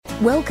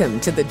Welcome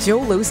to the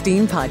Joel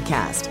Osteen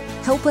Podcast.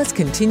 Help us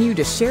continue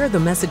to share the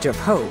message of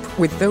hope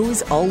with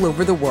those all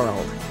over the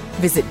world.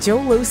 Visit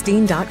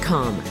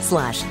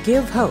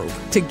joelosteen.com/give hope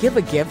to give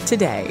a gift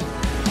today.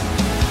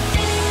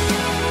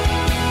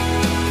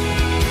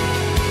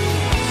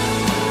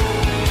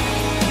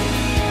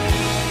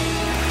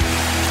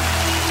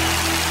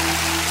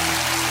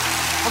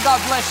 Well,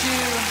 God bless you.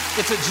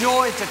 It's a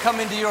joy to come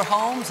into your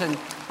homes. And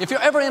if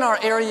you're ever in our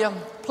area,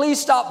 please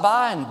stop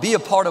by and be a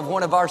part of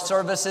one of our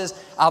services.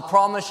 I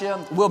promise you,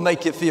 we'll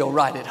make you feel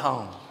right at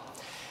home.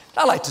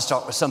 I like to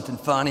start with something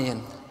funny.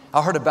 And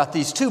I heard about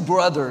these two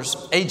brothers,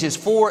 ages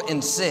 4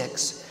 and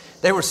 6.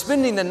 They were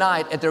spending the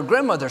night at their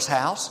grandmother's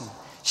house. And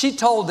she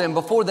told them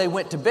before they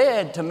went to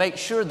bed to make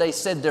sure they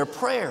said their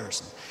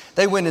prayers.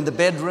 They went in the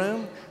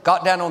bedroom,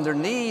 got down on their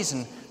knees,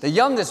 and the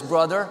youngest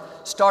brother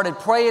started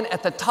praying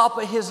at the top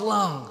of his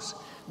lungs.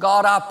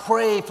 God, I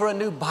pray for a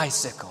new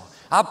bicycle.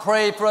 I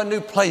pray for a new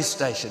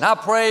PlayStation. I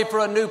pray for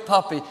a new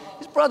puppy.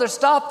 His brother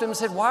stopped him and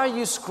said, why are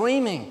you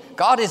screaming?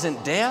 God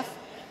isn't deaf.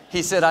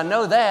 He said, I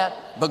know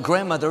that, but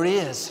grandmother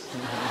is.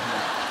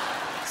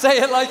 Say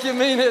it like you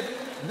mean it.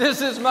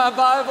 This is my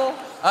Bible.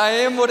 I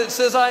am what it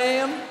says I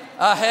am.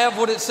 I have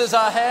what it says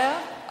I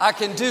have. I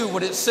can do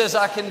what it says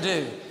I can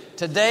do.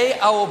 Today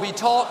I will be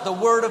taught the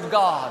Word of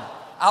God.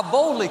 I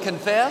boldly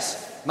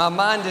confess. My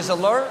mind is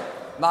alert.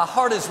 My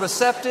heart is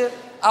receptive.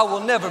 I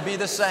will never be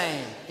the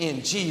same.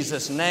 In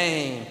Jesus'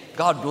 name,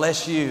 God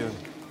bless you.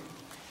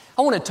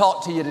 I want to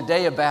talk to you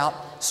today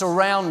about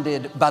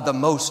surrounded by the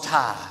Most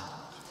High.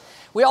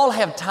 We all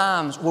have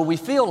times where we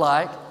feel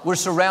like we're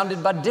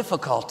surrounded by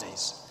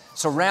difficulties,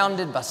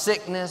 surrounded by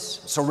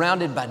sickness,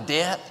 surrounded by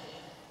debt.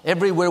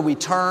 Everywhere we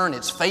turn,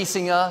 it's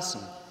facing us.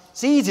 And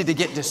it's easy to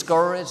get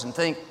discouraged and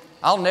think,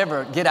 I'll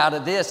never get out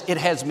of this. It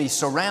has me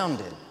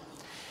surrounded.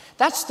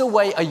 That's the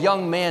way a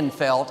young man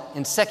felt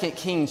in 2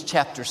 Kings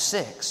chapter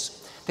 6.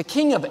 The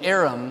king of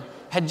Aram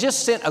had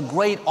just sent a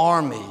great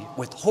army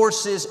with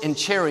horses and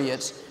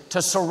chariots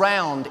to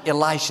surround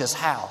Elisha's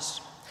house.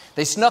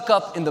 They snuck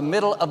up in the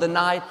middle of the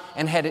night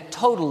and had it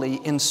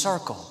totally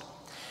encircled.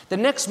 The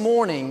next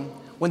morning,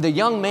 when the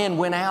young man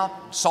went out,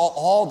 saw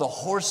all the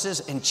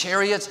horses and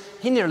chariots,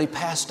 he nearly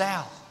passed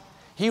out.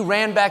 He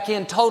ran back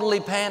in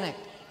totally panicked,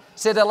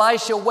 said,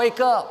 Elisha,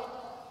 wake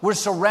up. We're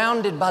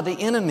surrounded by the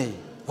enemy.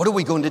 What are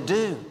we going to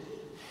do?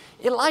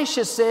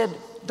 Elisha said,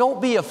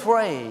 don't be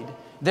afraid.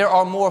 There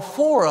are more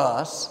for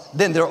us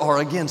than there are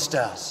against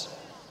us.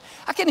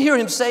 I can hear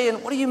him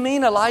saying, what do you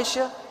mean,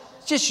 Elisha?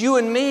 It's just you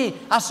and me.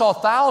 I saw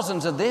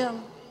thousands of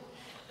them.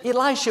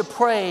 Elisha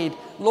prayed,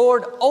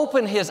 Lord,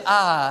 open his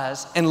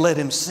eyes and let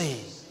him see.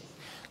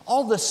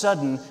 All of a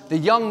sudden, the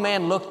young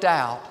man looked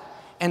out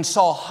and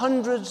saw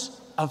hundreds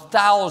of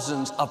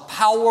thousands of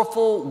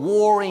powerful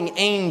warring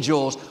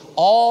angels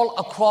all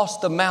across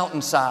the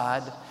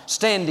mountainside,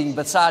 standing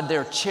beside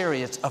their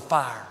chariots of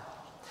fire.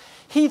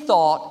 He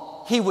thought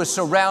he was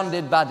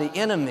surrounded by the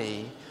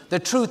enemy. The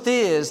truth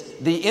is,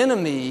 the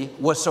enemy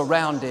was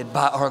surrounded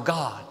by our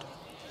God.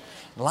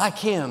 Like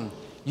him,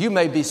 you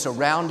may be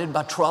surrounded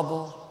by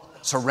trouble,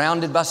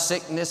 surrounded by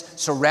sickness,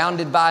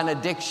 surrounded by an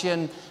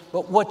addiction,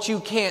 but what you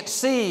can't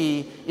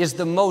see is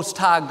the Most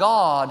High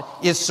God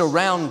is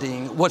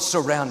surrounding what's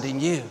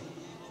surrounding you.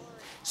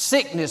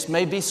 Sickness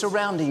may be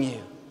surrounding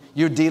you.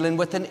 You're dealing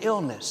with an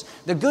illness.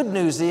 The good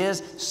news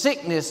is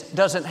sickness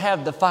doesn't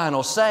have the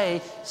final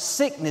say.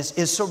 Sickness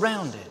is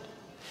surrounded.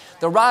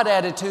 The right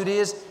attitude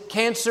is,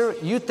 cancer,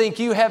 you think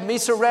you have me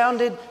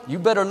surrounded? You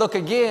better look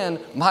again.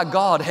 My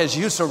God has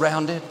you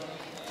surrounded.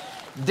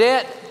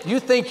 Debt, you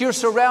think you're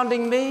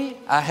surrounding me?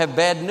 I have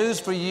bad news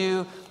for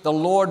you. The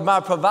Lord, my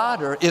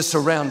provider, is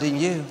surrounding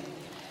you.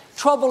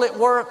 Trouble at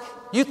work,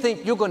 you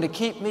think you're going to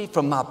keep me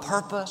from my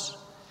purpose?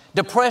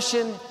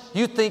 Depression,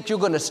 you think you're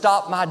going to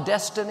stop my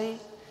destiny?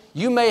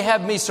 You may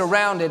have me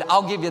surrounded,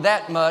 I'll give you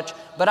that much,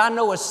 but I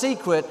know a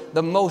secret,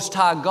 the Most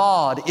High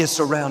God is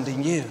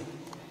surrounding you.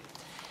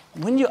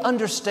 When you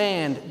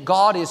understand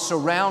God is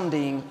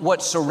surrounding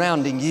what's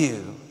surrounding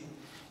you,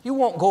 you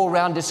won't go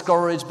around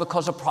discouraged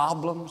because of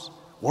problems,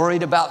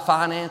 worried about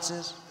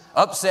finances,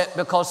 upset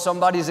because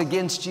somebody's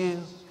against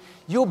you.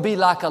 You'll be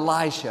like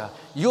Elisha.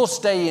 You'll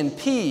stay in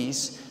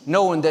peace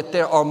knowing that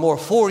there are more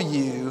for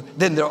you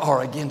than there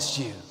are against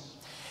you.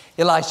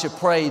 Elisha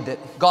prayed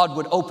that God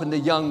would open the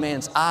young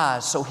man's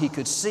eyes so he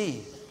could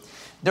see.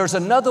 There's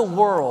another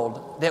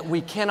world that we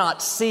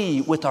cannot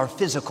see with our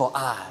physical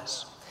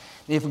eyes.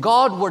 If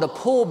God were to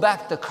pull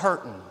back the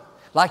curtain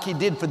like he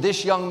did for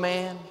this young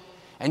man,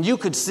 and you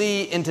could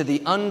see into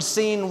the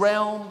unseen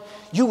realm,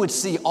 you would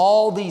see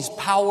all these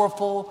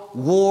powerful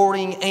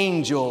warring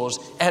angels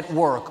at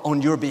work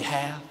on your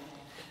behalf,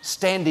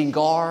 standing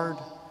guard,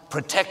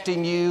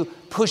 protecting you,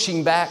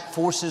 pushing back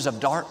forces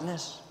of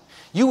darkness.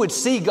 You would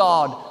see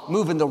God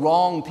moving the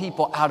wrong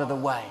people out of the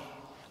way,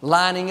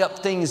 lining up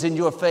things in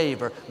your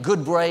favor,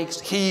 good breaks,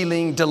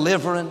 healing,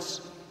 deliverance.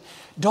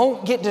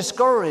 Don't get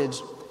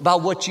discouraged by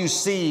what you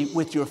see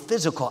with your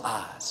physical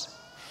eyes.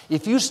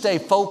 If you stay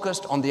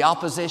focused on the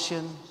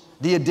opposition,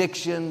 the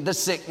addiction, the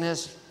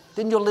sickness,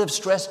 then you'll live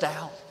stressed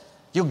out.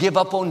 You'll give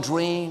up on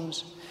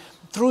dreams.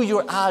 Through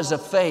your eyes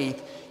of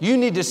faith, you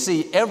need to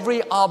see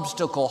every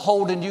obstacle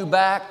holding you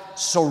back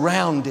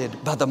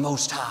surrounded by the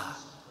Most High.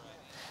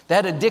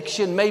 That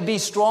addiction may be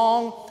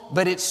strong,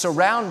 but it's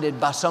surrounded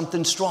by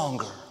something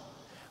stronger.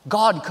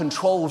 God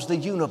controls the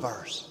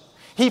universe.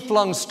 He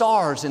flung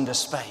stars into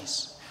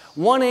space.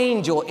 One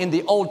angel in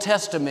the Old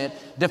Testament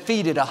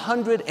defeated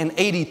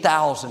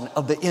 180,000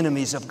 of the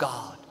enemies of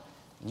God.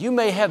 You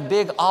may have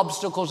big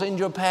obstacles in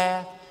your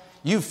path.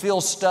 You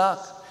feel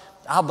stuck.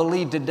 I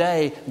believe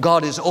today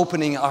God is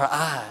opening our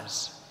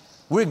eyes.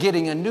 We're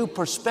getting a new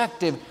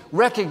perspective,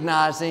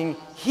 recognizing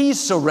He's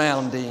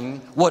surrounding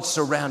what's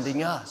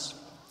surrounding us.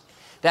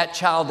 That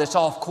child that's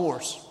off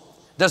course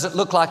doesn't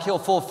look like he'll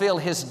fulfill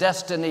his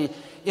destiny.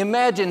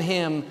 Imagine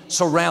him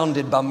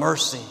surrounded by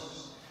mercy,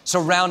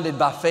 surrounded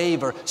by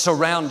favor,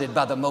 surrounded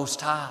by the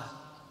Most High.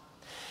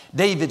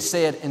 David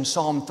said in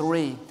Psalm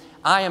 3,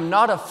 I am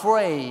not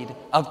afraid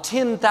of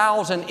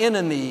 10,000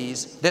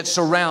 enemies that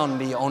surround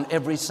me on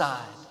every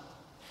side.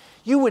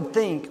 You would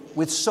think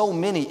with so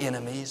many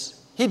enemies,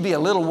 he'd be a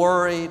little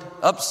worried,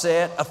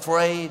 upset,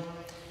 afraid.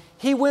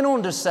 He went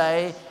on to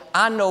say,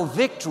 I know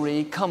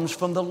victory comes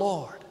from the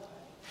Lord.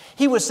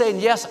 He was saying,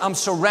 yes, I'm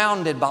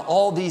surrounded by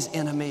all these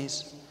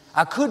enemies.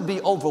 I could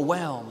be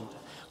overwhelmed,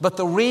 but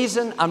the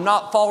reason I'm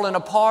not falling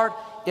apart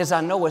is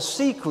I know a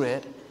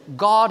secret.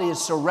 God is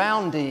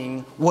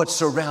surrounding what's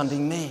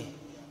surrounding me.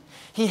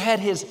 He had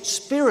his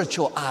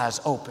spiritual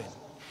eyes open.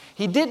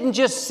 He didn't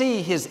just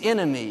see his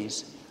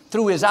enemies.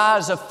 Through his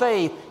eyes of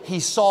faith, he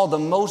saw the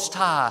Most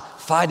High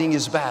fighting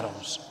his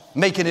battles,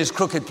 making his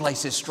crooked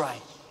places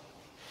straight.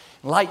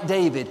 Like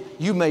David,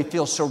 you may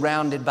feel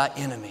surrounded by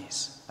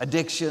enemies,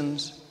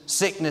 addictions,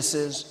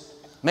 sicknesses,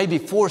 maybe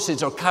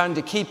forces are trying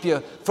to keep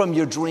you from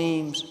your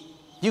dreams.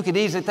 You could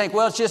easily think,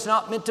 well, it's just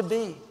not meant to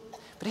be.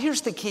 But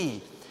here's the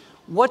key.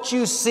 What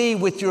you see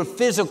with your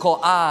physical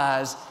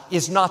eyes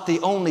is not the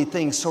only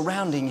thing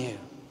surrounding you.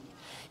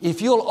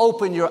 If you'll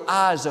open your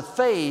eyes of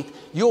faith,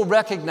 you'll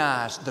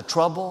recognize the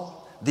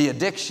trouble, the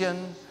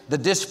addiction, the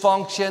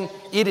dysfunction.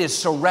 It is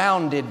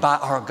surrounded by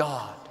our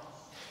God.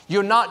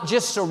 You're not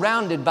just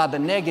surrounded by the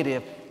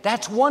negative.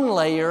 That's one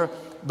layer,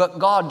 but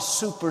God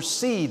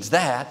supersedes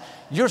that.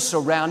 You're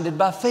surrounded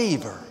by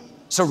favor,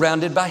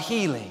 surrounded by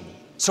healing,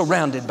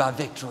 surrounded by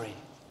victory.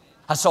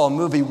 I saw a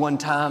movie one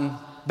time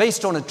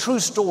based on a true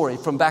story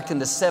from back in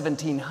the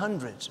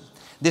 1700s.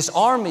 This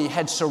army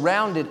had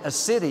surrounded a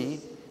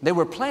city. They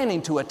were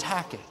planning to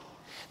attack it.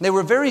 They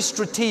were very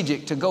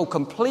strategic to go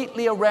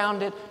completely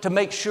around it to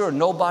make sure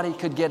nobody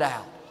could get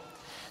out.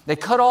 They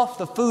cut off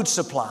the food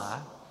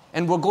supply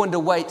and were going to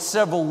wait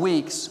several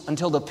weeks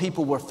until the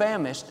people were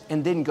famished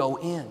and then go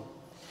in.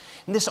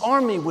 And this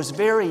army was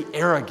very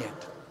arrogant,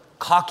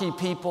 cocky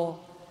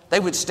people.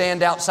 They would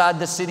stand outside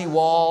the city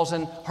walls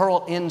and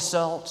hurl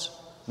insults,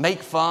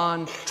 make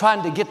fun,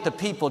 trying to get the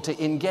people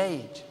to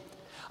engage.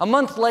 A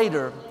month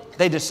later,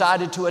 they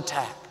decided to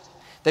attack.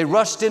 They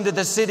rushed into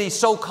the city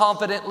so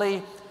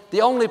confidently.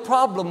 The only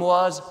problem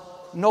was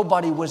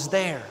nobody was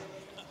there.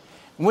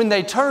 When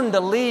they turned to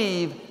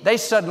leave, they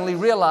suddenly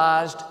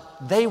realized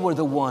they were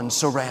the ones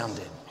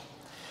surrounded.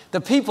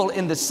 The people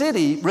in the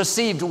city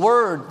received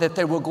word that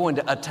they were going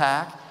to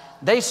attack.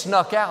 They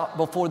snuck out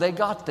before they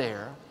got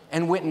there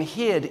and went and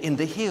hid in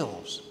the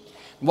hills.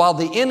 While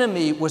the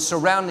enemy was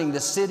surrounding the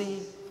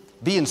city,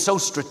 being so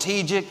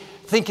strategic,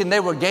 thinking they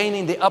were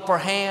gaining the upper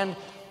hand,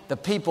 the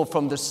people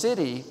from the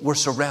city were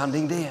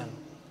surrounding them.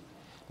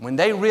 When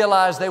they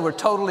realized they were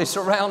totally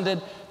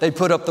surrounded, they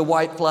put up the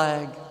white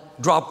flag,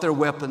 dropped their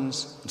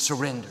weapons, and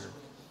surrendered.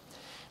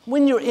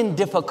 When you're in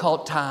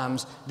difficult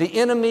times, the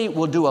enemy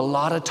will do a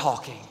lot of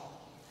talking.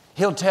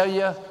 He'll tell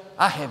you,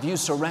 I have you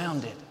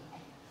surrounded.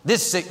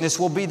 This sickness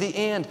will be the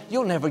end.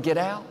 You'll never get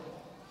out.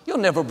 You'll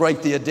never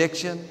break the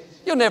addiction.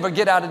 You'll never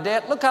get out of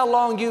debt. Look how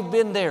long you've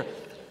been there.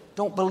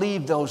 Don't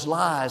believe those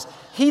lies.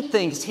 He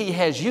thinks he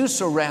has you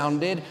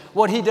surrounded.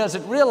 What he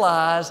doesn't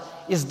realize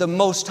is the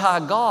Most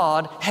High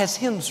God has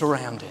him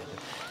surrounded.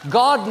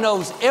 God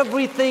knows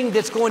everything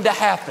that's going to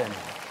happen.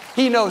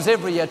 He knows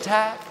every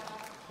attack,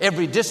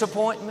 every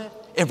disappointment,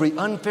 every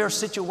unfair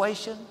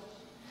situation.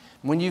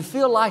 When you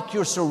feel like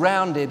you're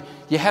surrounded,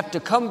 you have to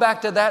come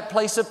back to that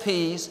place of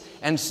peace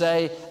and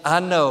say,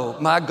 I know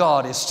my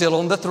God is still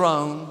on the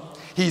throne.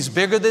 He's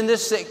bigger than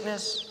this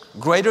sickness,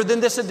 greater than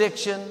this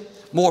addiction,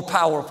 more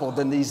powerful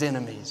than these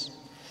enemies.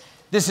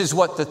 This is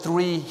what the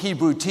 3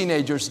 Hebrew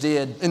teenagers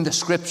did in the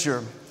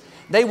scripture.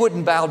 They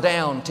wouldn't bow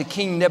down to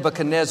King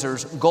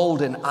Nebuchadnezzar's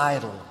golden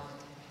idol.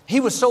 He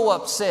was so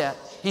upset.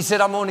 He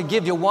said, I'm going to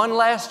give you one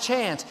last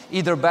chance.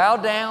 Either bow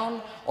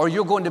down or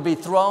you're going to be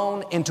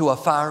thrown into a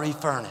fiery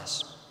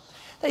furnace.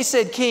 They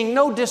said, King,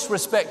 no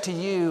disrespect to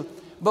you,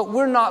 but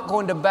we're not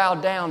going to bow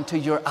down to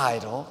your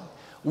idol.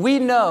 We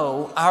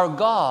know our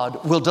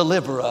God will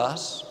deliver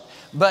us,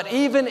 but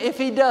even if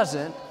He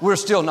doesn't, we're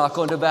still not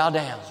going to bow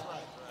down.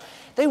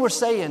 They were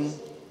saying,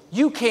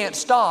 you can't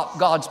stop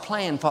God's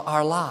plan for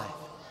our life.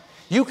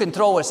 You can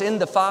throw us in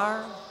the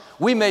fire.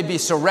 We may be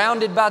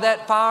surrounded by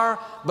that fire,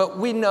 but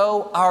we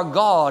know our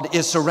God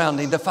is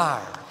surrounding the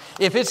fire.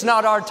 If it's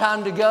not our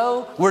time to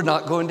go, we're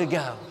not going to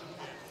go.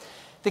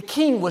 The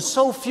king was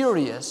so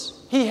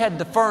furious, he had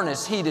the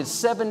furnace heated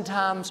 7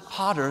 times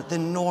hotter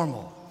than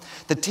normal.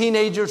 The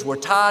teenagers were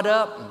tied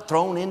up and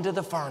thrown into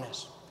the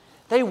furnace.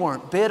 They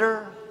weren't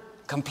bitter,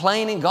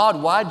 complaining,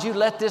 God, why'd you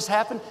let this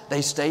happen?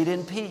 They stayed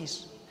in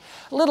peace.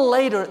 A little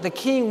later, the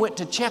king went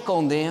to check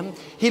on them.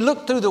 He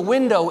looked through the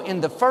window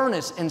in the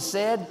furnace and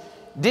said,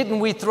 didn't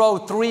we throw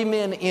 3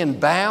 men in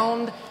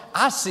bound?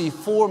 I see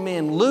 4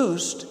 men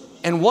loosed,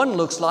 and one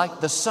looks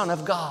like the Son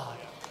of God.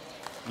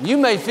 You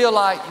may feel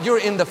like you're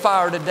in the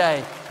fire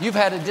today. You've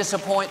had a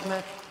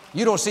disappointment.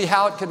 You don't see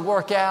how it could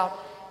work out.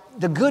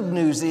 The good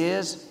news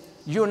is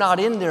you're not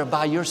in there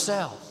by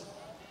yourself.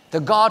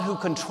 The God who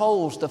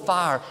controls the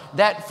fire,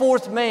 that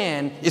 4th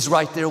man is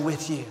right there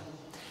with you.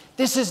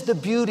 This is the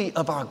beauty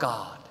of our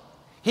God.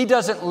 He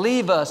doesn't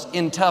leave us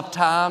in tough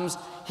times.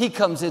 He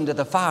comes into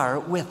the fire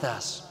with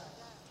us.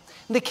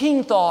 The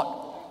king thought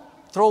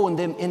throwing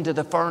them into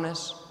the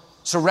furnace,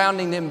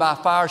 surrounding them by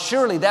fire,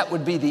 surely that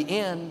would be the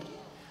end.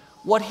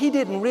 What he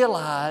didn't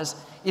realize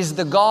is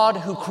the God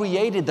who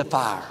created the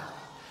fire,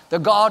 the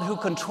God who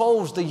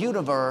controls the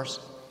universe,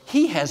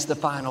 He has the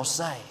final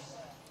say.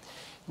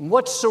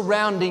 What's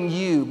surrounding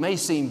you may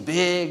seem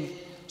big,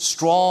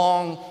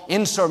 strong,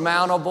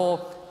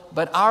 insurmountable,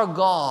 but our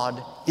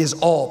God is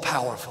all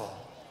powerful.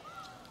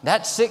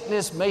 That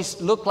sickness may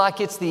look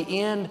like it's the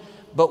end,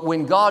 but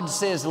when God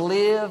says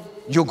live,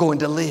 you're going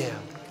to live.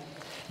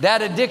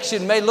 That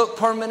addiction may look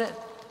permanent.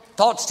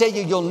 Thoughts tell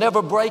you you'll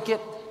never break it.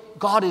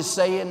 God is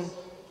saying,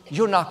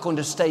 you're not going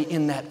to stay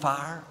in that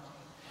fire.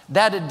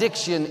 That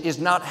addiction is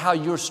not how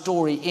your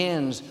story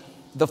ends.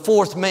 The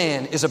 4th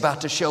man is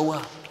about to show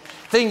up.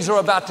 Things are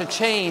about to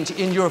change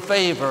in your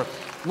favor.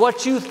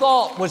 What you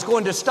thought was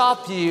going to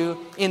stop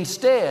you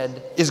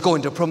instead is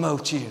going to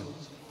promote you.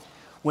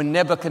 When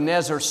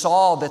Nebuchadnezzar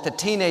saw that the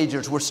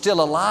teenagers were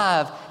still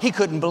alive, he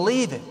couldn't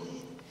believe it.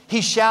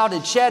 He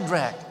shouted,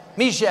 Shadrach,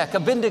 Meshach,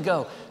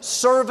 Abednego,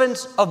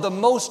 servants of the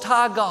Most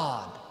High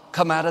God,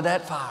 come out of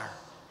that fire.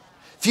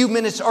 A few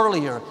minutes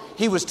earlier,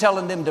 he was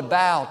telling them to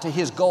bow to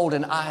his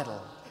golden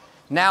idol.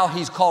 Now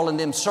he's calling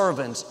them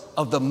servants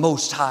of the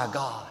Most High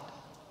God.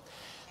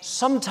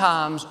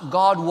 Sometimes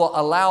God will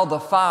allow the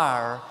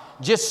fire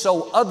just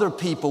so other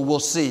people will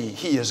see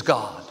He is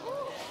God.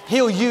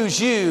 He'll use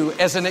you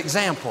as an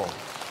example.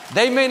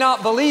 They may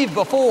not believe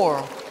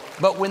before,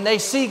 but when they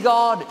see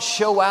God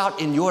show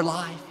out in your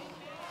life,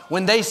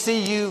 when they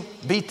see you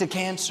beat the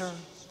cancer,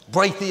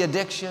 break the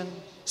addiction,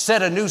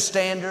 set a new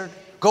standard,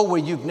 go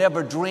where you've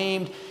never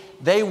dreamed,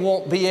 they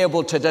won't be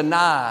able to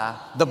deny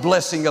the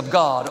blessing of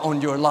God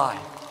on your life.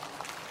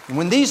 And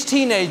when these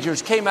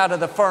teenagers came out of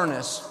the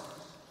furnace,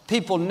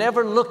 people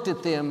never looked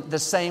at them the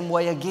same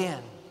way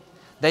again.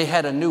 They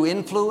had a new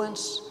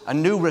influence, a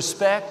new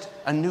respect,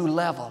 a new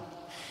level.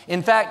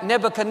 In fact,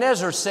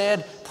 Nebuchadnezzar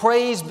said,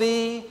 praise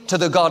be to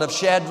the God of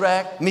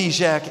Shadrach,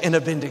 Meshach, and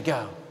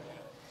Abednego.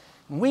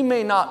 We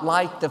may not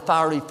like the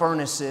fiery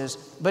furnaces,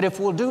 but if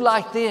we'll do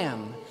like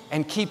them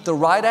and keep the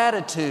right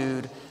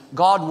attitude,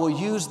 God will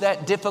use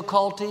that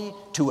difficulty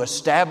to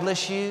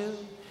establish you,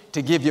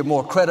 to give you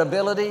more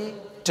credibility,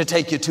 to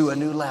take you to a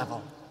new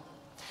level.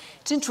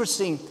 It's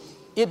interesting.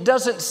 It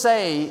doesn't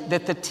say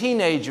that the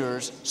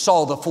teenagers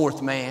saw the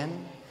 4th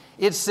man.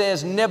 It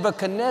says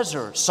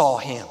Nebuchadnezzar saw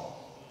him,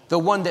 the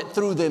one that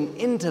threw them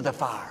into the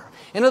fire.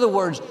 In other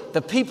words,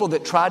 the people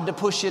that tried to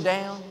push you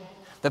down,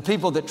 the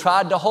people that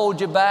tried to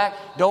hold you back,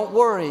 don't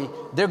worry,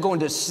 they're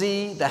going to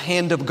see the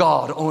hand of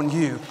God on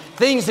you.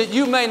 Things that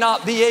you may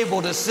not be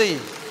able to see.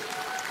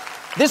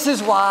 This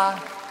is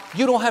why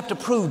you don't have to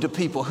prove to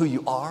people who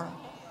you are.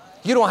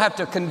 You don't have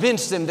to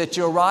convince them that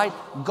you're right.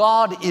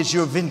 God is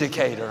your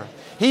vindicator.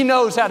 He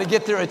knows how to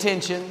get their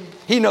attention.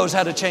 He knows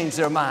how to change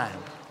their mind.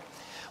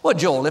 Well,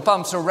 Joel, if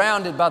I'm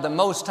surrounded by the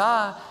Most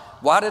High,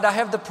 why did I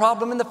have the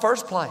problem in the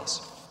first place?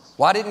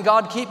 Why didn't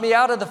God keep me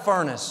out of the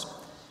furnace?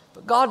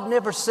 But God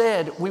never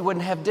said we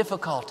wouldn't have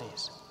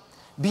difficulties.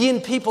 Being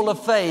people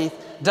of faith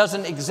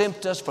doesn't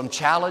exempt us from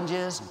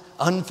challenges and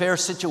unfair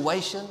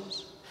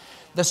situations.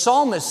 The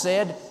psalmist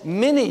said,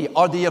 many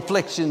are the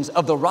afflictions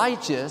of the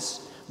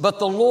righteous, but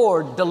the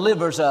Lord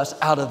delivers us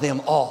out of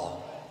them all.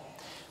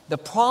 The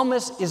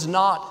promise is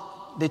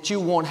not that you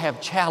won't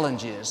have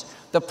challenges.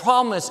 The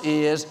promise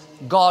is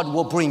God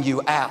will bring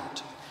you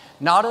out.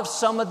 Not of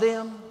some of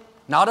them,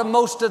 not of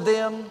most of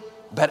them,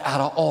 but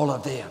out of all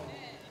of them.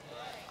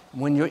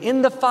 When you're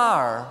in the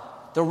fire,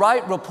 the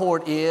right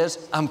report is,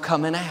 I'm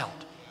coming out.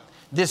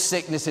 This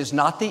sickness is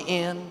not the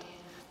end.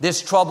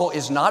 This trouble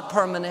is not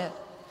permanent.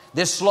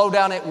 This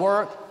slowdown at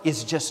work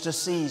is just a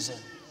season.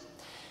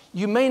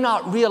 You may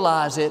not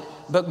realize it,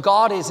 but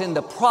God is in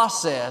the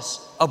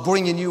process of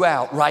bringing you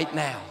out right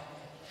now.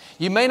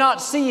 You may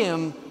not see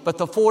Him, but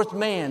the 4th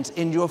man's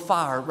in your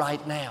fire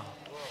right now.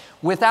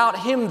 Without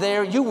Him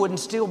there, you wouldn't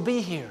still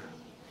be here.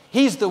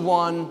 He's the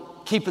one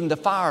keeping the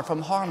fire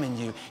from harming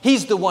you.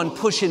 He's the one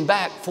pushing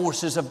back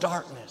forces of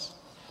darkness.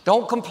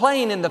 Don't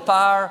complain in the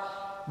fire.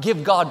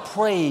 Give God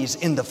praise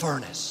in the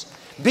furnace.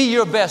 Be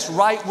your best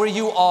right where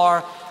you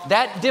are.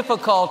 That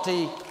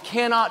difficulty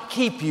cannot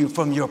keep you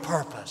from your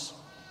purpose.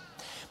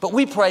 But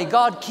we pray,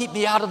 God, keep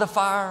me out of the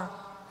fire.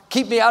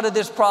 Keep me out of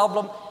this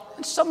problem.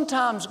 And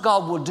sometimes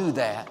God will do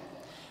that.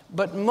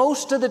 But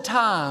most of the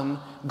time,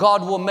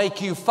 God will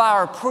make you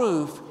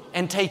fireproof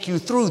and take you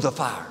through the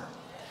fire.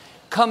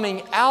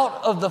 Coming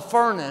out of the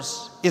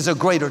furnace is a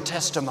greater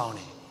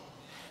testimony.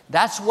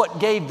 That's what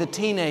gave the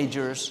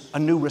teenagers a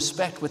new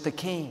respect with the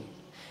king.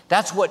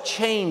 That's what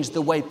changed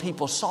the way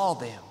people saw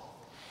them.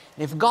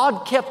 If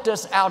God kept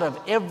us out of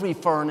every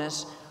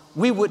furnace,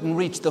 we wouldn't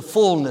reach the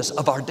fullness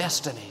of our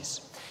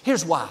destinies.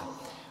 Here's why.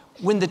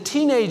 When the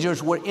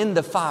teenagers were in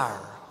the fire,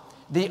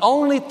 the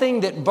only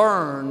thing that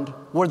burned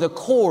were the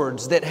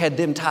cords that had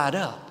them tied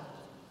up.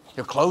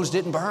 Their clothes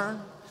didn't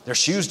burn. Their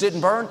shoes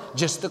didn't burn,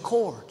 just the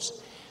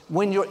cords.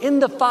 When you're in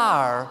the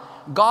fire,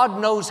 God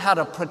knows how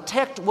to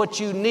protect what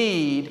you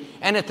need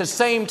and at the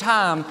same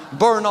time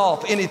burn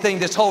off anything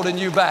that's holding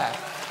you back.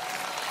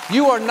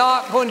 You are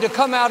not going to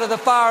come out of the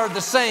fire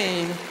the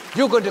same.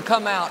 You're going to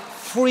come out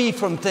free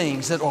from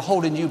things that are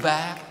holding you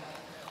back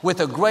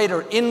with a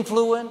greater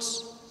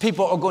influence.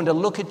 People are going to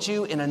look at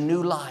you in a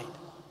new light.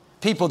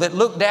 People that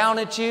look down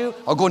at you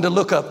are going to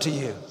look up to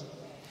you.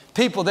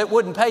 People that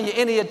wouldn't pay you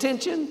any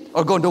attention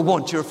are going to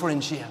want your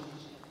friendship.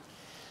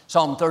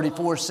 Psalm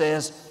 34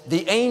 says,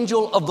 "The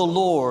angel of the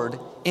Lord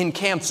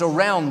encamps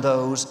around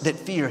those that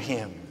fear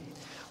him."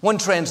 One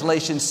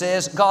translation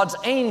says, God's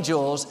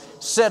angels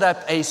set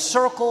up a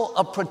circle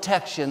of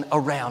protection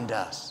around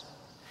us.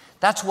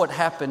 That's what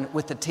happened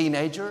with the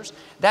teenagers.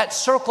 That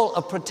circle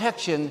of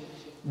protection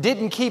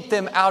didn't keep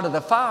them out of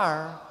the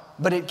fire,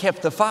 but it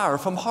kept the fire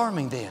from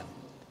harming them.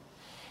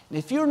 And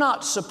if you're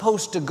not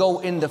supposed to go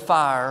in the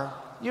fire,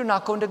 you're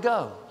not going to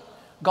go.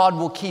 God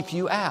will keep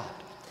you out.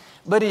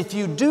 But if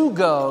you do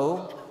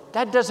go,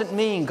 that doesn't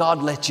mean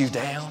God let you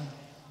down.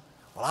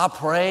 Well, I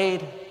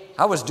prayed.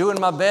 I was doing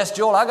my best,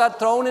 Joel. I got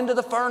thrown into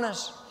the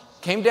furnace.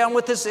 Came down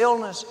with this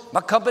illness. My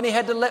company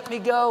had to let me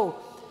go.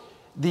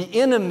 The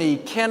enemy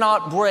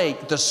cannot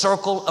break the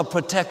circle of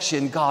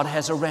protection God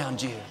has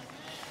around you.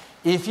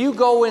 If you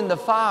go in the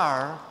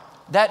fire,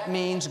 that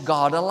means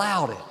God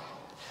allowed it.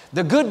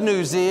 The good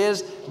news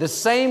is the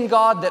same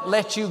God that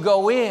let you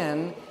go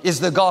in is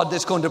the God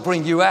that's going to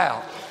bring you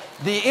out.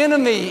 The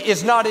enemy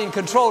is not in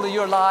control of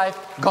your life.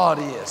 God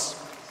is.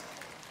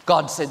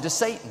 God said to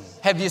Satan,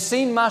 "Have you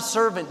seen my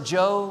servant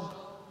Job?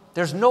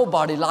 There's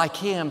nobody like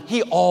him.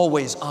 He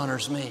always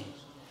honors me."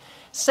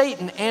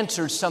 Satan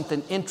answered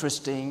something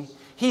interesting.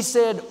 He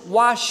said,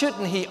 "Why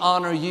shouldn't he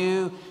honor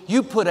you?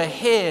 You put a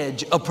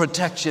hedge of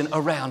protection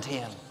around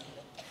him."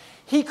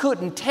 He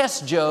couldn't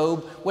test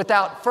Job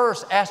without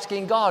first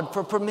asking God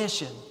for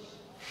permission.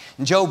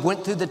 And Job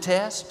went through the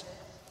test,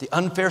 the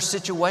unfair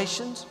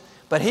situations,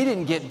 but he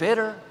didn't get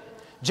bitter.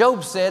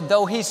 Job said,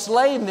 "Though he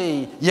slay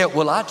me, yet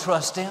will I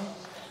trust him."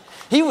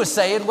 He was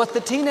saying what the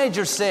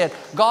teenagers said,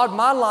 "God,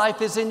 my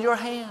life is in your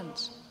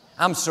hands.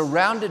 I'm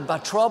surrounded by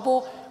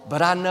trouble,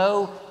 but I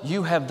know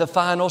you have the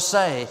final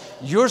say.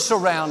 You're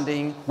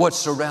surrounding what's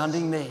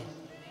surrounding me."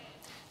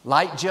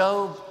 Like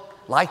Job,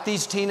 like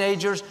these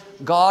teenagers,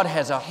 God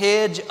has a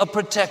hedge of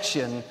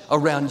protection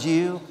around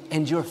you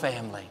and your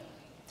family.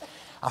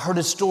 I heard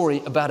a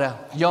story about a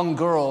young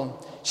girl.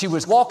 She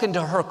was walking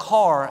to her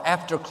car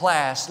after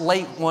class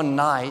late one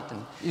night,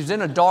 and she was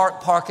in a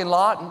dark parking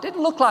lot and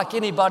didn't look like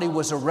anybody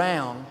was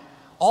around.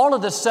 All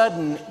of a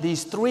sudden,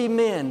 these three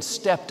men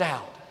stepped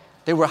out.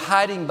 They were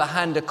hiding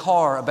behind a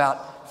car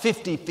about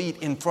 50 feet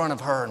in front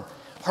of her, and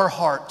her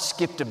heart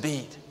skipped a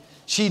beat.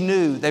 She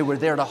knew they were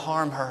there to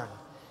harm her.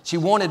 She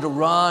wanted to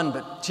run,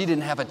 but she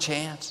didn't have a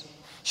chance.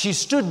 She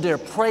stood there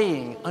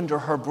praying under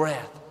her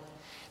breath.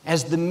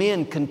 As the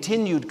men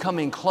continued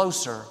coming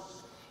closer,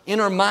 in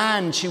her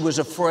mind she was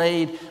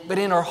afraid, but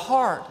in her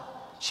heart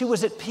she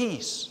was at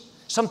peace.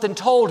 Something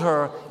told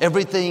her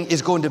everything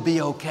is going to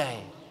be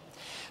okay.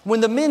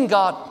 When the men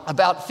got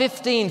about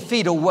 15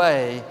 feet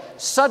away,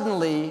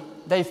 suddenly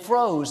they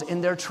froze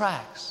in their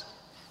tracks.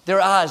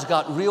 Their eyes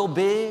got real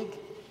big.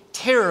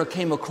 Terror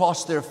came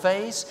across their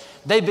face.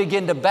 They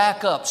began to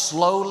back up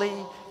slowly,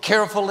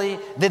 carefully.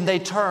 Then they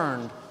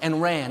turned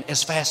and ran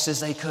as fast as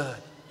they could.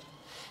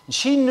 And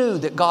she knew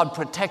that God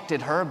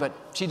protected her, but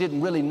she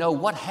didn't really know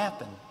what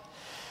happened.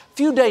 A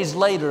few days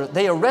later,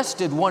 they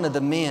arrested one of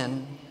the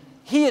men.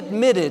 He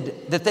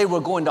admitted that they were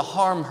going to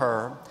harm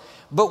her,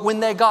 but when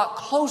they got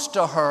close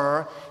to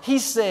her, he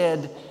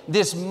said,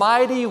 this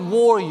mighty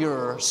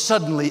warrior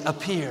suddenly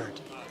appeared.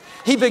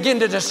 He began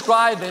to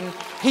describe him.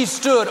 He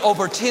stood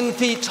over 10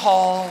 feet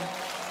tall.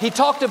 He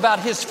talked about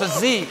his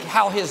physique,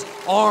 how his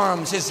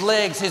arms, his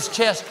legs, his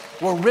chest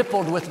were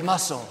rippled with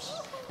muscles,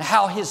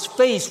 how his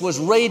face was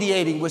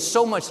radiating with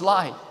so much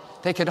light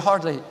they could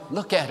hardly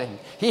look at him.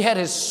 He had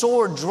his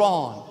sword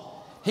drawn.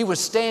 He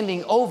was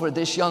standing over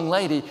this young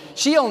lady.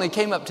 She only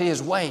came up to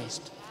his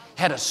waist,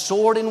 had a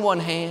sword in one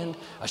hand,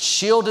 a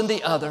shield in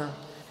the other.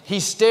 He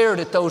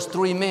stared at those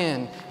three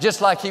men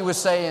just like he was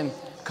saying,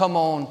 come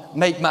on,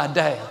 make my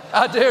day.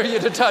 I dare you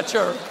to touch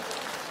her.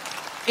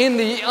 In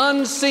the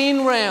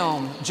unseen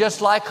realm,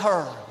 just like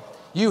her,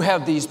 you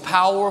have these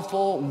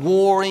powerful,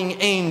 warring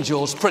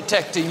angels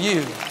protecting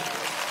you.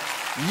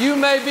 You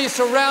may be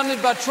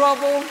surrounded by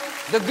trouble.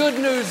 The good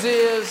news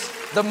is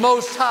the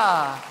Most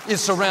High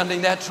is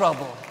surrounding that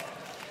trouble.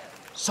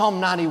 Psalm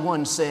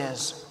 91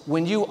 says,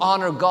 when you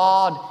honor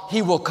God,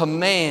 He will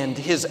command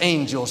His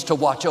angels to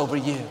watch over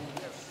you.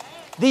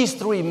 These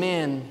three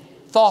men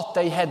thought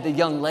they had the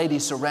young lady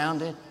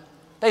surrounded.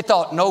 They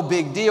thought no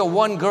big deal,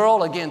 one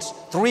girl against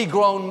three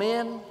grown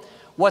men.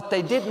 What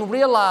they didn't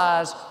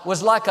realize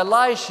was, like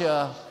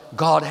Elisha,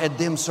 God had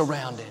them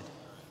surrounded.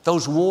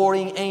 Those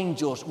warring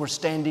angels were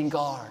standing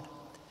guard.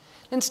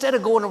 Instead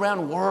of going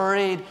around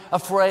worried,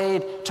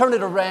 afraid, turn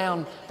it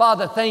around.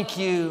 Father, thank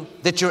you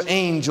that your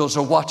angels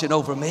are watching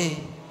over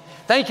me.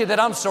 Thank you that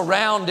I'm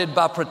surrounded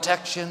by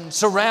protection,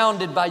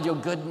 surrounded by your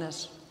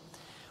goodness.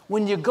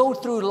 When you go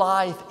through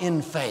life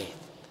in faith,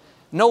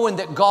 knowing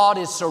that God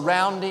is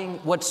surrounding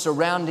what's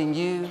surrounding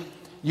you,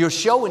 you're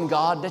showing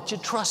God that you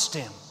trust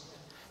Him.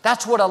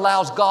 That's what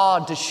allows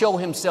God to show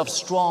Himself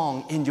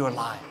strong in your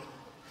life.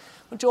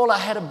 But Joel, I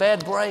had a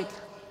bad break.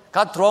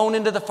 Got thrown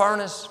into the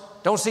furnace.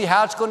 Don't see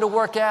how it's going to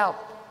work out.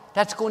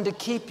 That's going to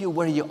keep you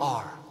where you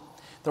are.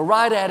 The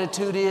right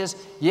attitude is,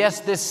 yes,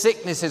 this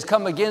sickness has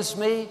come against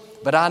me,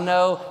 but I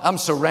know I'm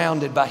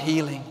surrounded by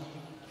healing.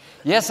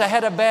 Yes, I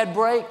had a bad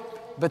break,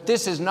 but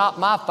this is not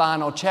my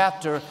final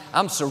chapter.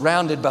 I'm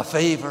surrounded by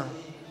favor,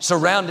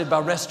 surrounded by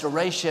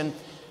restoration.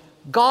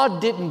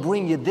 God didn't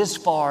bring you this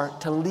far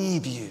to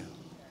leave you.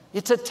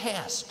 It's a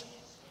test.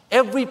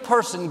 Every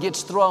person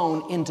gets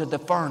thrown into the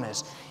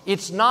furnace.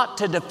 It's not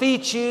to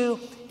defeat you,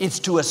 it's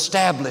to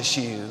establish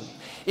you.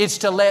 It's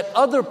to let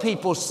other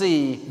people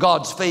see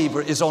God's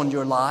favor is on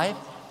your life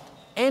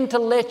and to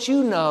let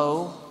you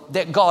know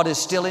that God is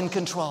still in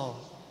control.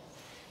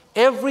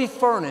 Every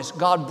furnace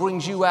God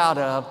brings you out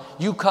of,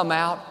 you come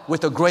out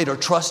with a greater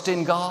trust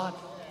in God,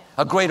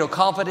 a greater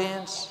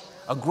confidence,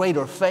 a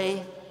greater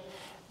faith.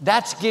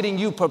 That's getting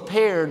you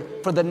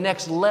prepared for the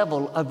next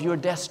level of your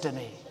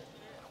destiny.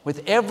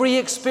 With every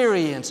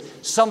experience,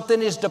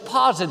 something is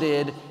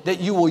deposited that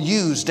you will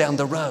use down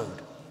the road.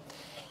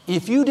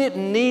 If you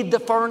didn't need the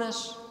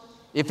furnace,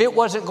 if it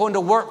wasn't going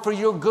to work for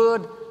your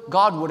good,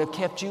 God would have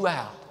kept you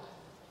out.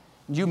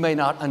 You may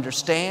not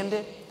understand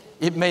it.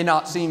 It may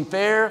not seem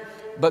fair,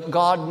 but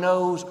God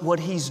knows what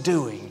He's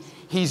doing.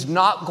 He's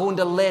not going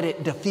to let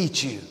it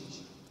defeat you.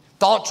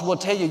 Thoughts will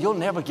tell you, you'll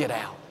never get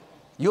out.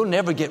 You'll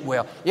never get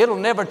well. It'll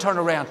never turn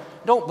around.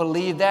 Don't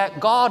believe that.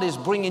 God is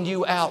bringing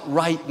you out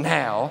right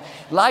now.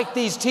 Like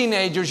these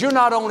teenagers, you're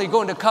not only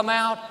going to come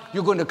out,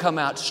 you're going to come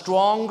out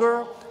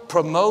stronger,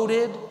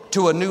 promoted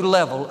to a new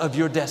level of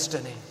your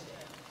destiny.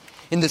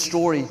 In the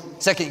story,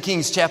 2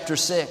 Kings chapter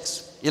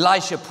 6,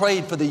 Elisha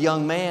prayed for the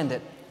young man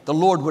that the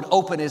Lord would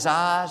open his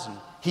eyes, and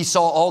he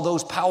saw all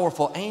those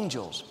powerful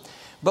angels.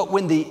 But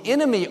when the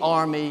enemy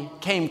army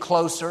came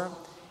closer,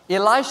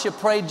 Elisha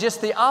prayed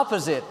just the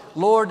opposite.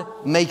 Lord,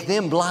 make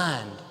them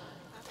blind.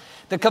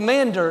 The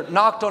commander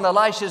knocked on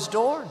Elisha's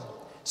door,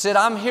 said,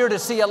 I'm here to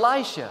see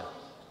Elisha.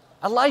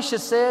 Elisha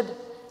said,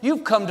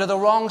 you've come to the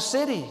wrong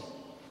city.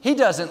 He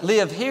doesn't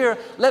live here.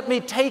 Let me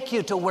take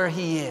you to where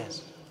he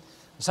is.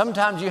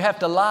 Sometimes you have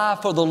to lie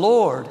for the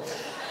Lord.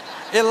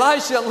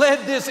 Elisha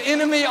led this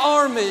enemy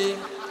army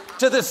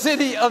to the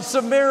city of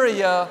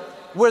Samaria,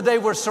 where they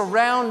were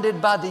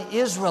surrounded by the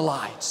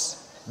Israelites.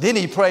 Then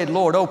he prayed,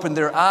 Lord, open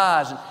their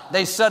eyes. And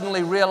they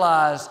suddenly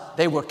realized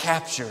they were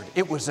captured.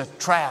 It was a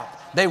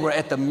trap. They were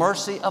at the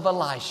mercy of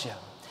Elisha.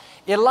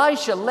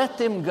 Elisha let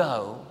them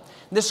go.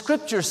 The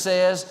scripture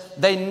says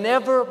they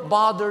never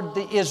bothered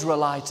the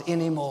Israelites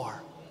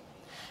anymore.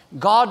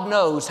 God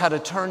knows how to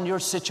turn your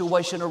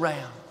situation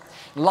around.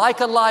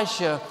 Like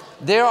Elisha,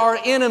 there are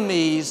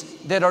enemies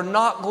that are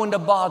not going to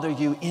bother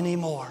you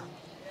anymore.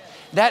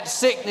 That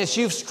sickness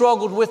you've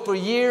struggled with for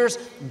years,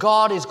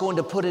 God is going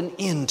to put an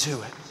end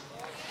to it.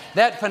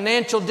 That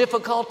financial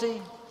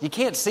difficulty, you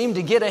can't seem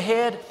to get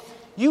ahead,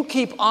 you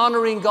keep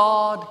honoring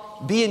God,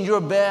 being your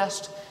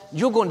best,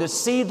 you're going to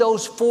see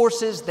those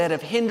forces that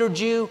have hindered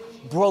you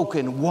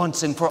broken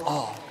once and for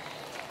all.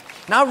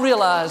 Now I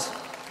realize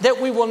that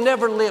we will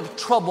never live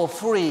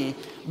trouble-free,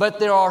 but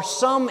there are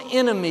some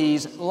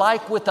enemies,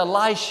 like with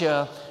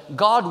Elisha,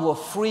 God will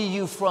free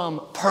you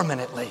from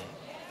permanently.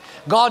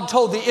 God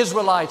told the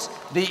Israelites,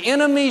 the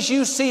enemies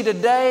you see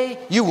today,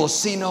 you will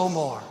see no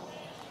more.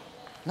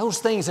 Those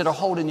things that are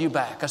holding you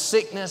back, a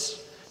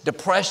sickness,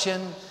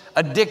 depression,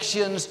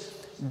 addictions,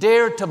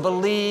 dare to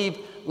believe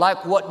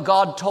like what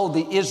God told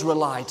the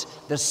Israelites.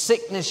 The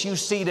sickness you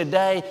see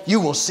today, you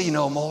will see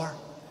no more.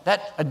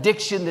 That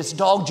addiction that's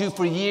dogged you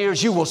for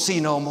years, you will see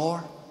no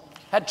more.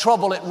 That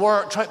trouble at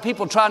work,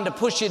 people trying to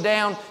push you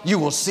down, you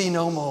will see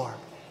no more.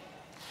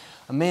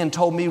 A man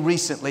told me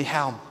recently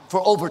how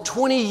for over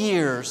 20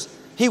 years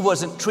he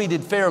wasn't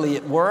treated fairly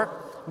at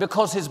work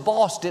because his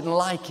boss didn't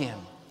like him.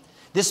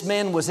 This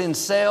man was in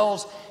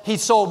sales. He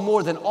sold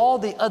more than all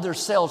the other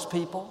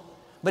salespeople,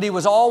 but he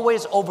was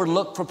always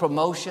overlooked for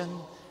promotion,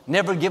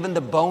 never given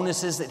the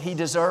bonuses that he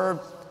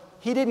deserved.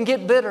 He didn't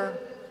get bitter.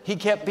 He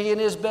kept being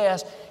his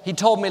best. He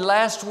told me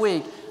last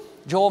week,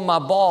 Joel, my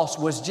boss,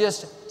 was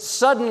just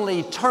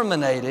suddenly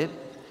terminated.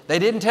 They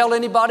didn't tell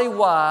anybody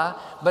why,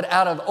 but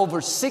out of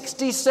over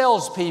 60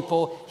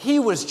 salespeople, he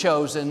was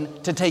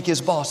chosen to take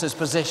his boss's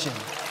position.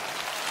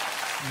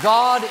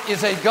 God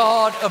is a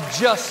God of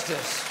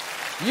justice.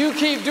 You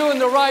keep doing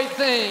the right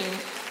thing,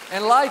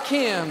 and like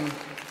him,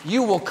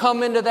 you will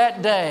come into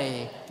that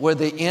day where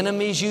the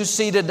enemies you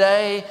see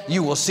today,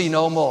 you will see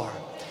no more.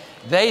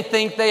 They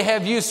think they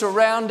have you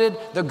surrounded.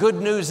 The good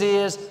news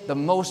is the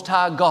Most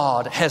High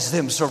God has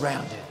them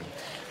surrounded.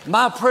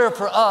 My prayer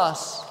for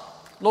us,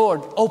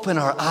 Lord, open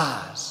our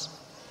eyes.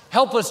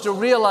 Help us to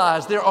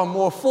realize there are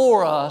more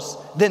for us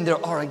than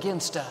there are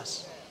against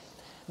us.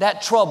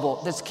 That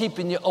trouble that's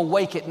keeping you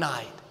awake at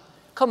night,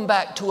 come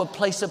back to a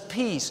place of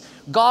peace.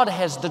 God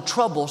has the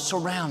trouble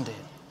surrounded.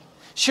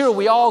 Sure,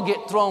 we all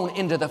get thrown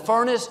into the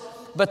furnace,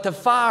 but the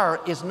fire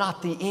is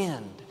not the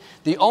end.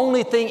 The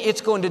only thing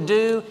it's going to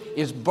do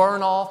is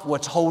burn off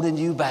what's holding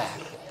you back.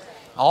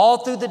 All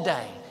through the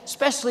day,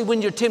 especially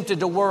when you're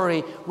tempted to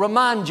worry,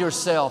 remind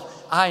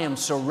yourself, I am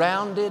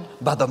surrounded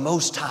by the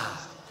Most High.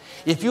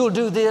 If you'll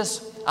do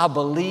this, I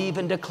believe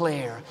and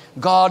declare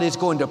God is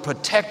going to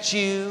protect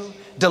you,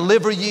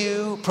 deliver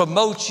you,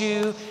 promote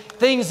you.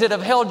 Things that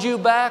have held you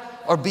back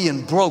are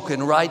being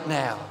broken right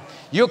now.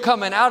 You're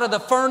coming out of the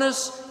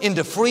furnace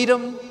into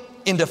freedom,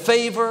 into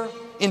favor,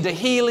 into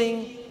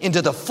healing,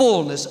 into the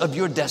fullness of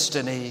your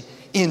destiny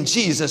in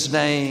Jesus'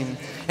 name.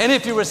 And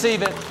if you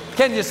receive it,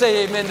 can you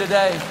say amen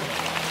today?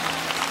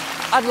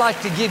 I'd like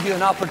to give you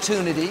an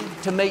opportunity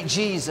to make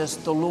Jesus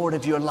the Lord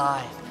of your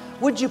life.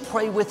 Would you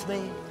pray with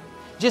me?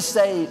 Just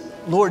say,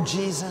 Lord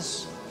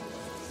Jesus,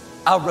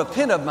 I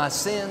repent of my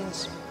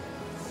sins.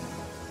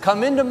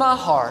 Come into my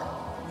heart.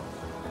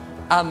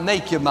 I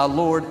make you my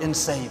Lord and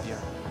Savior.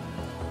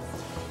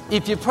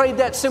 If you prayed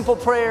that simple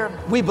prayer,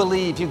 we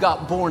believe you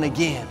got born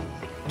again.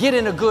 Get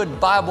in a good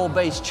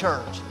Bible-based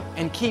church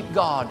and keep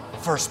God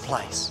first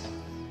place.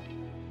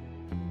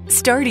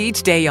 Start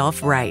each day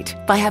off right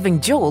by having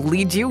Joel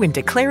lead you in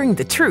declaring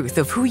the truth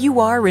of who you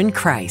are in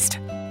Christ.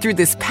 Through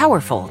this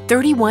powerful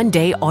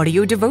 31-day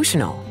audio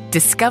devotional,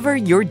 Discover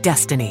Your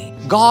Destiny.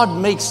 God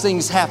makes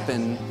things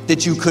happen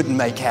that you couldn't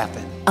make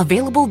happen.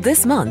 Available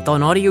this month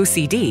on audio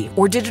CD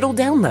or digital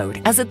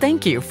download as a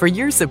thank you for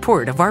your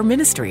support of our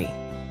ministry.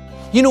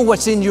 You know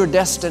what's in your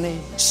destiny?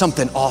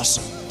 Something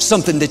awesome,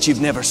 something that you've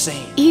never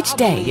seen. Each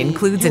day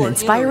includes an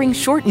inspiring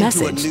short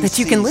message that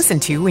you can listen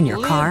to in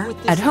your car,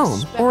 at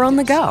home, or on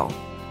the go.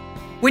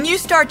 When you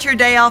start your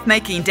day off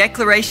making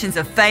declarations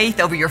of faith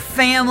over your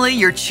family,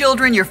 your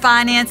children, your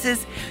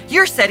finances,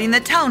 you're setting the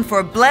tone for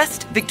a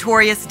blessed,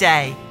 victorious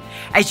day.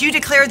 As you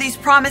declare these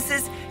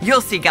promises,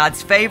 you'll see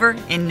God's favor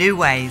in new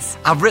ways.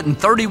 I've written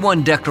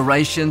 31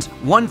 declarations,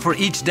 one for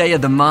each day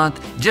of the month.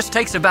 Just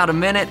takes about a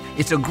minute.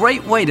 It's a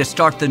great way to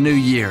start the new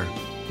year.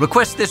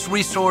 Request this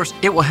resource.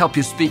 It will help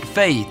you speak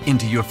faith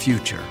into your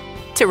future.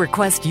 To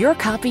request your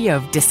copy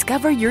of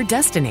Discover Your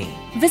Destiny,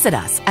 visit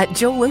us at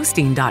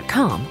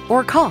joelosteen.com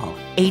or call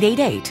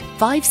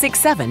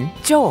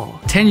 888-567-JOEL.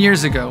 10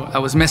 years ago, I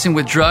was messing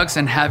with drugs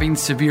and having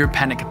severe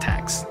panic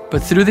attacks.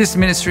 But through this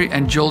ministry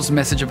and Joel's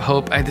message of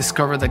hope, I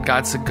discovered that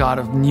God's a God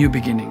of new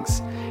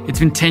beginnings. It's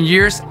been 10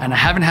 years and I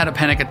haven't had a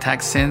panic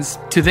attack since.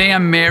 Today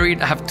I'm married,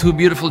 I have 2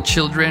 beautiful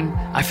children.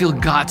 I feel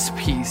God's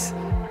peace.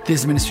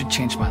 This ministry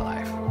changed my life.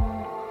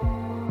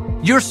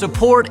 Your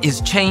support is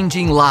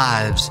changing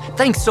lives.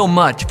 Thanks so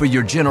much for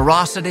your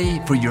generosity,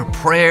 for your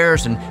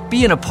prayers, and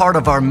being a part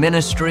of our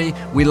ministry.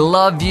 We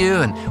love you,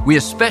 and we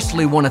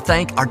especially want to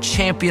thank our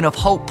Champion of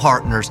Hope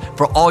partners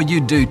for all you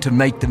do to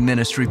make the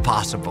ministry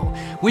possible.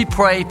 We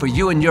pray for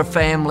you and your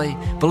family,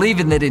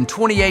 believing that in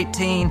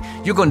 2018,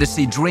 you're going to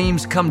see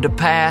dreams come to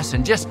pass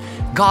and just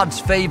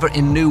God's favor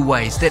in new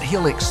ways, that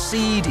He'll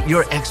exceed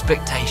your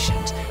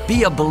expectations.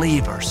 Be a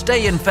believer.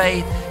 Stay in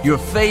faith. You're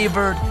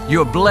favored.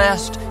 You're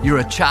blessed. You're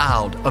a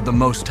child of the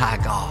Most High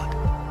God.